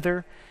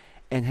together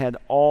and had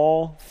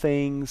all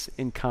things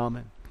in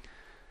common."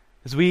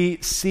 As we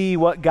see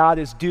what God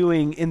is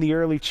doing in the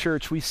early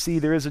church, we see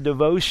there is a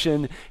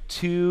devotion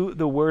to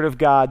the Word of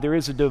God. There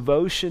is a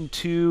devotion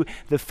to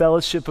the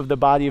fellowship of the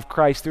body of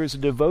Christ. There is a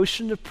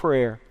devotion to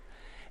prayer.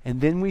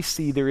 And then we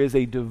see there is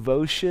a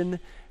devotion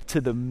to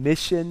the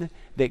mission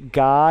that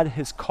God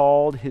has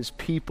called His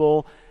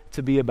people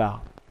to be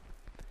about.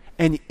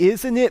 And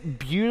isn't it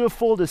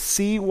beautiful to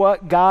see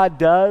what God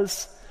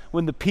does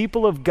when the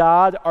people of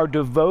God are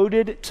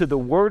devoted to the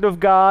Word of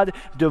God,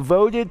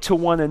 devoted to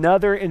one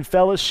another in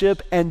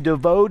fellowship, and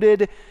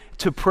devoted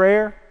to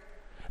prayer?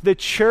 The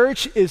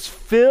church is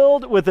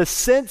filled with a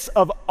sense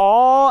of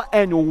awe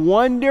and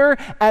wonder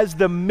as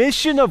the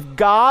mission of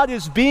God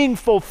is being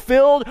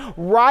fulfilled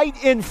right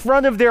in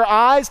front of their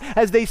eyes,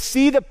 as they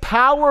see the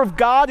power of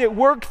God at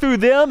work through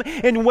them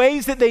in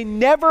ways that they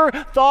never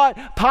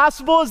thought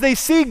possible, as they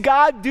see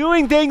God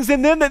doing things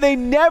in them that they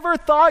never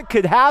thought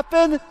could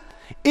happen.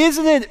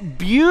 Isn't it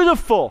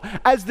beautiful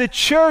as the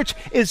church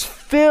is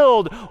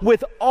filled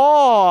with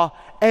awe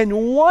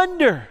and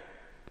wonder?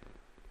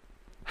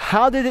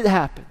 How did it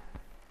happen?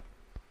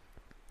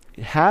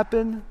 It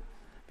happened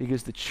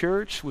because the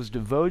church was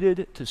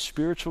devoted to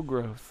spiritual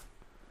growth,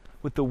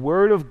 with the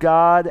Word of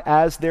God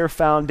as their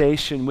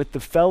foundation, with the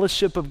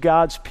fellowship of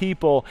God's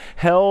people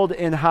held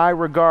in high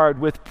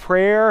regard, with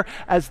prayer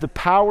as the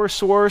power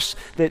source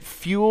that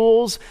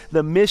fuels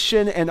the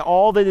mission and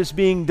all that is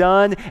being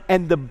done,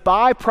 and the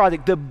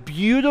byproduct, the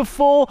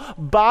beautiful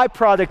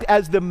byproduct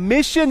as the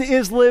mission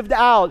is lived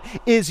out,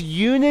 is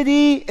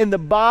unity in the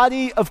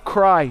body of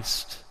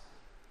Christ.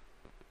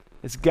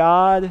 As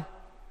God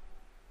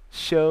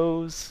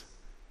shows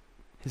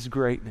His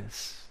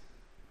greatness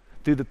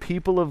through the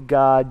people of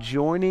God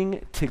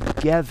joining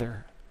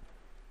together,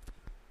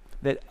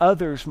 that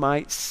others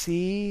might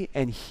see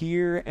and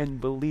hear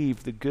and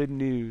believe the good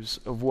news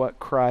of what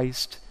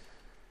Christ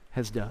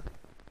has done.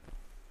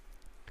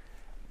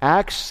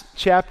 Acts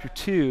chapter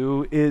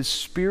 2 is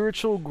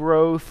spiritual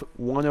growth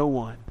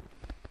 101.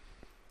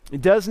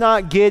 It does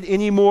not get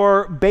any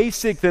more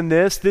basic than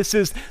this. This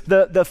is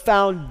the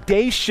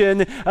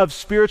foundation of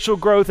spiritual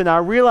growth. And I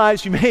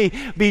realize you may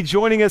be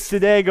joining us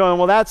today going,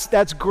 well,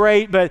 that's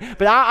great, but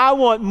I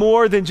want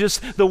more than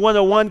just the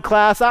 101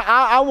 class.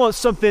 I want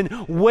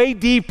something way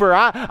deeper.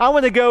 I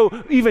want to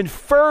go even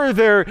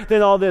further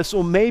than all this.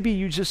 Well, maybe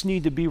you just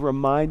need to be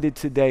reminded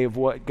today of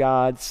what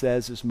God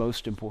says is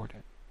most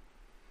important.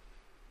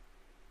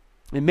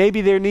 And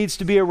maybe there needs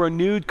to be a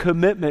renewed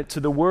commitment to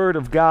the Word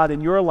of God in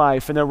your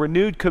life, and a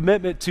renewed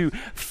commitment to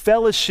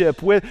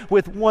fellowship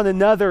with one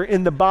another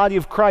in the body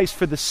of Christ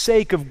for the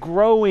sake of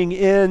growing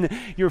in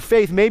your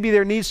faith. Maybe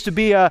there needs to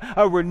be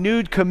a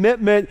renewed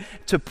commitment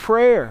to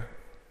prayer.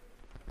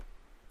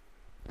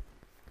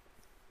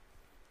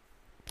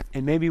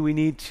 And maybe we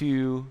need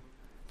to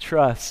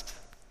trust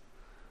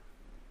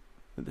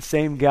that the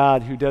same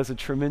God who does a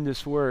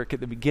tremendous work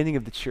at the beginning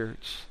of the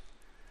church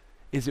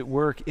is at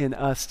work in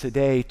us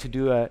today to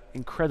do an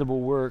incredible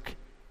work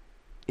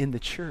in the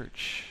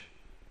church.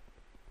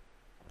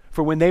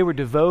 For when they were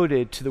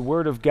devoted to the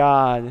Word of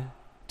God,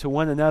 to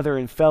one another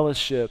in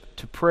fellowship,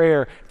 to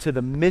prayer, to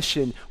the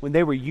mission, when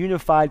they were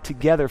unified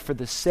together for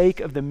the sake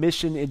of the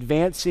mission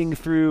advancing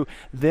through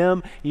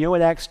them, you know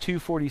what Acts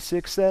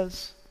 2:46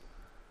 says?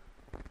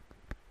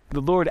 The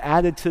Lord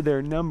added to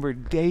their number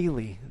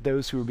daily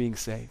those who were being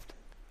saved.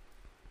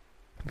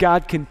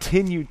 God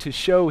continued to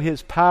show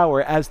his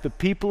power as the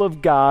people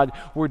of God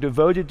were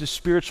devoted to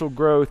spiritual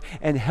growth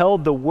and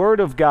held the Word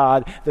of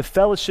God, the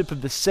fellowship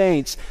of the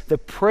saints, the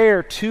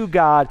prayer to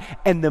God,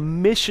 and the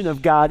mission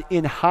of God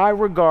in high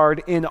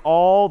regard in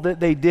all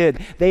that they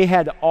did. They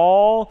had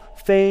all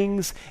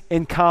things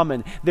in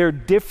common. Their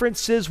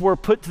differences were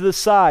put to the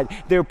side.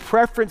 Their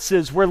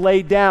preferences were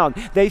laid down.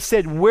 They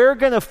said, we're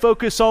going to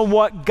focus on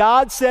what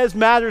God says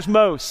matters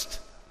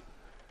most.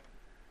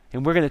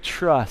 And we're going to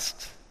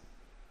trust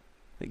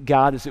that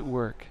God is at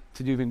work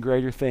to do even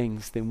greater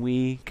things than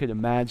we could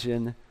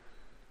imagine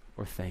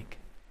or think.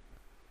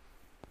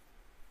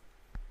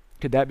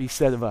 Could that be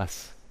said of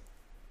us?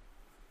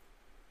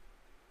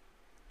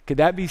 Could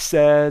that be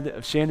said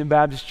of Shandon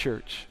Baptist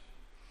Church?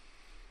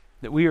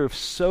 That we are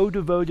so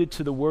devoted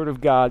to the Word of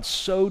God,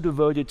 so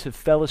devoted to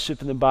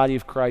fellowship in the body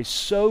of Christ,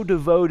 so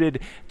devoted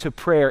to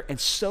prayer, and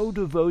so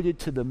devoted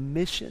to the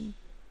mission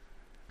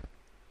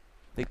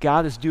that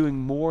God is doing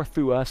more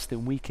through us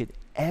than we could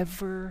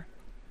ever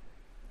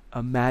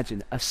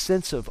imagine. A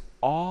sense of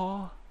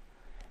awe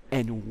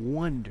and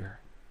wonder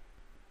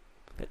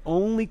that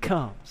only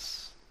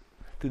comes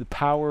through the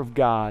power of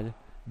God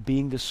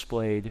being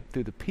displayed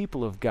through the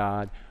people of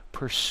God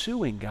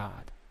pursuing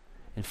God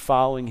and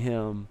following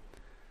him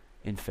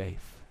in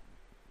faith.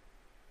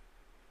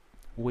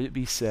 Would it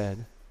be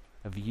said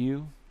of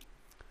you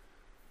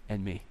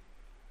and me?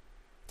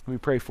 Let me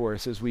pray for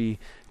us as we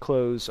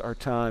close our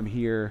time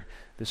here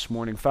this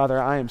morning.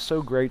 Father, I am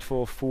so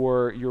grateful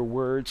for your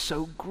word,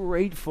 so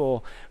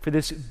grateful for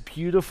this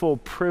beautiful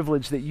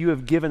privilege that you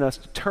have given us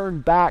to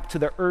turn back to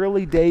the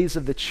early days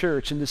of the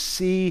church and to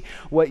see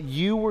what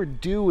you were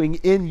doing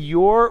in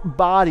your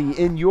body,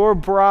 in your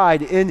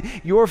bride, in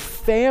your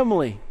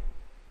family.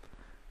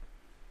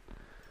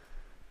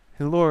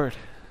 And Lord,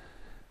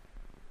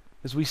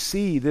 as we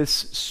see this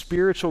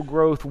spiritual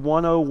growth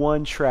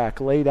 101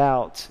 track laid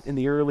out in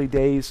the early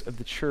days of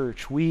the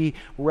church, we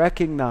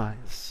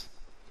recognize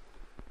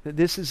that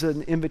this is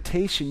an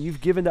invitation you've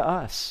given to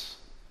us.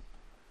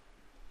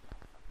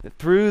 That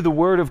through the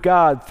Word of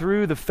God,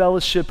 through the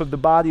fellowship of the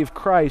body of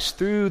Christ,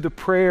 through the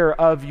prayer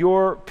of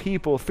your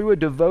people, through a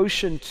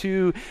devotion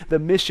to the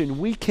mission,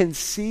 we can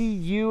see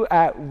you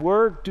at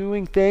work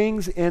doing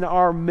things in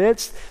our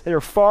midst that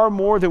are far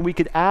more than we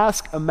could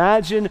ask,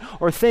 imagine,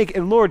 or think.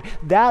 And Lord,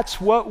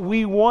 that's what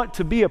we want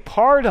to be a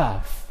part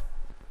of.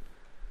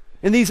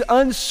 In these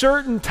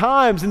uncertain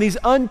times, in these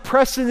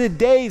unprecedented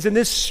days, in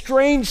this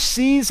strange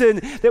season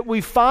that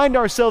we find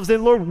ourselves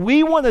in, Lord,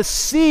 we want to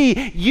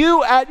see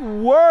you at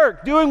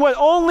work, doing what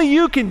only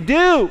you can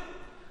do.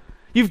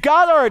 You've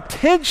got our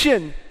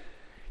attention.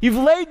 You've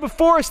laid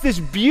before us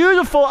this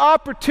beautiful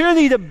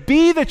opportunity to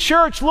be the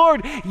church.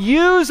 Lord,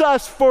 use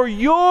us for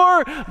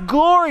your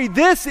glory.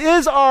 This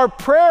is our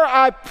prayer.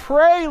 I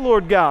pray,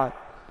 Lord God,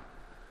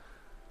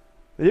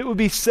 that it would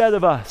be said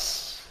of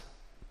us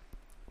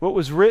what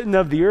was written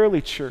of the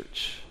early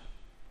church.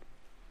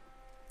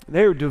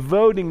 They were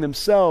devoting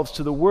themselves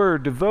to the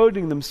Word,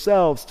 devoting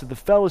themselves to the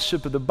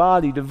fellowship of the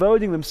body,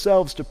 devoting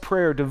themselves to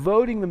prayer,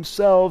 devoting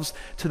themselves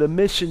to the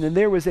mission. And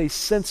there was a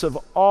sense of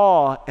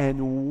awe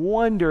and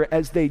wonder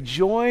as they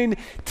joined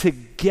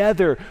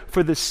together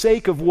for the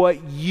sake of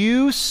what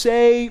you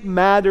say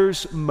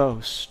matters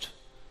most.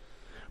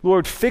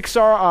 Lord, fix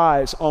our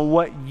eyes on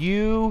what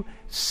you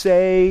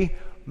say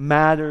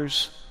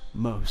matters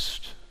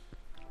most.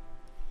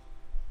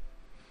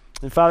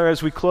 And Father,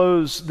 as we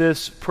close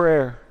this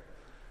prayer,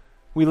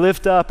 we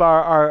lift up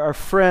our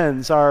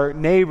friends, our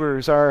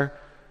neighbors, our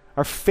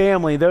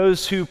family,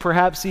 those who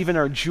perhaps even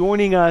are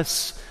joining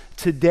us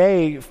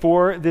today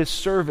for this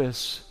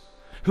service,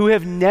 who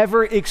have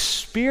never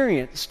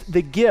experienced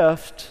the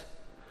gift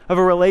of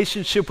a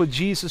relationship with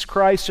Jesus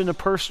Christ in a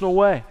personal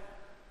way.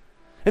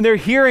 And they're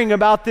hearing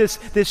about this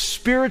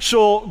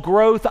spiritual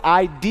growth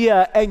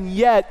idea, and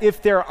yet,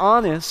 if they're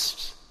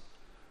honest,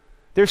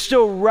 they're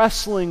still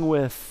wrestling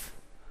with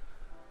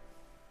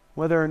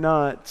whether or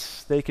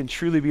not they can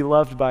truly be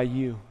loved by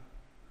you.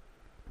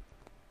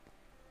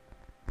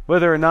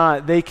 Whether or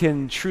not they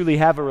can truly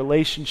have a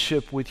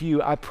relationship with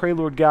you. I pray,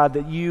 Lord God,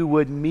 that you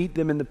would meet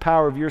them in the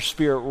power of your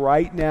Spirit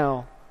right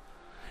now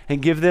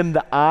and give them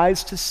the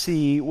eyes to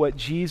see what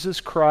Jesus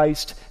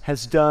Christ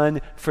has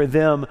done for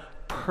them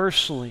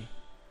personally.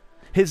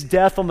 His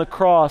death on the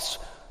cross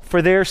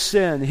for their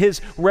sin,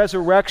 his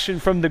resurrection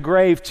from the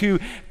grave to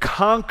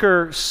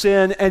conquer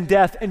sin and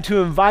death and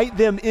to invite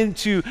them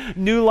into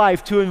new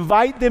life, to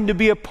invite them to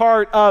be a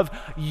part of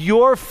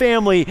your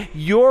family,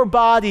 your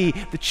body,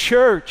 the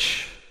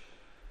church,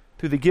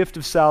 through the gift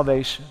of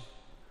salvation.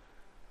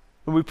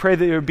 And we pray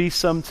that there would be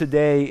some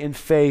today in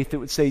faith that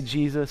would say,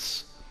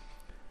 Jesus,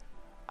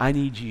 I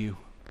need you.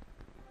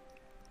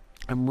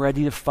 I'm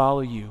ready to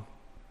follow you.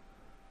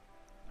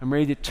 I'm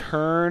ready to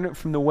turn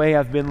from the way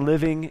I've been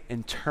living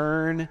and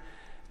turn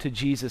to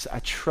Jesus. I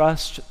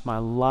trust my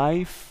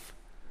life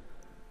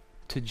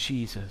to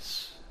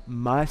Jesus,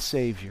 my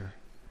Savior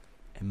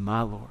and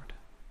my Lord.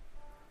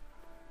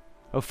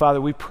 Oh, Father,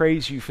 we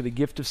praise you for the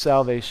gift of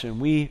salvation.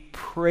 We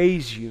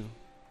praise you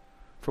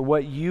for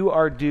what you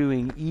are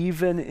doing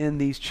even in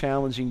these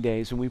challenging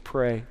days. And we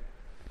pray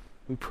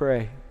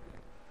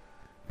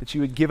that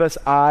you would give us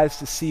eyes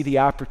to see the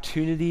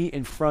opportunity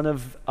in front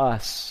of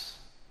us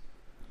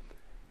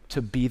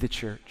to be the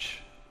church.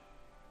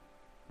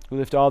 We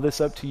lift all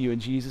this up to you. In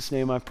Jesus'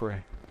 name I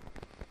pray.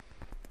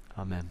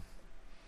 Amen.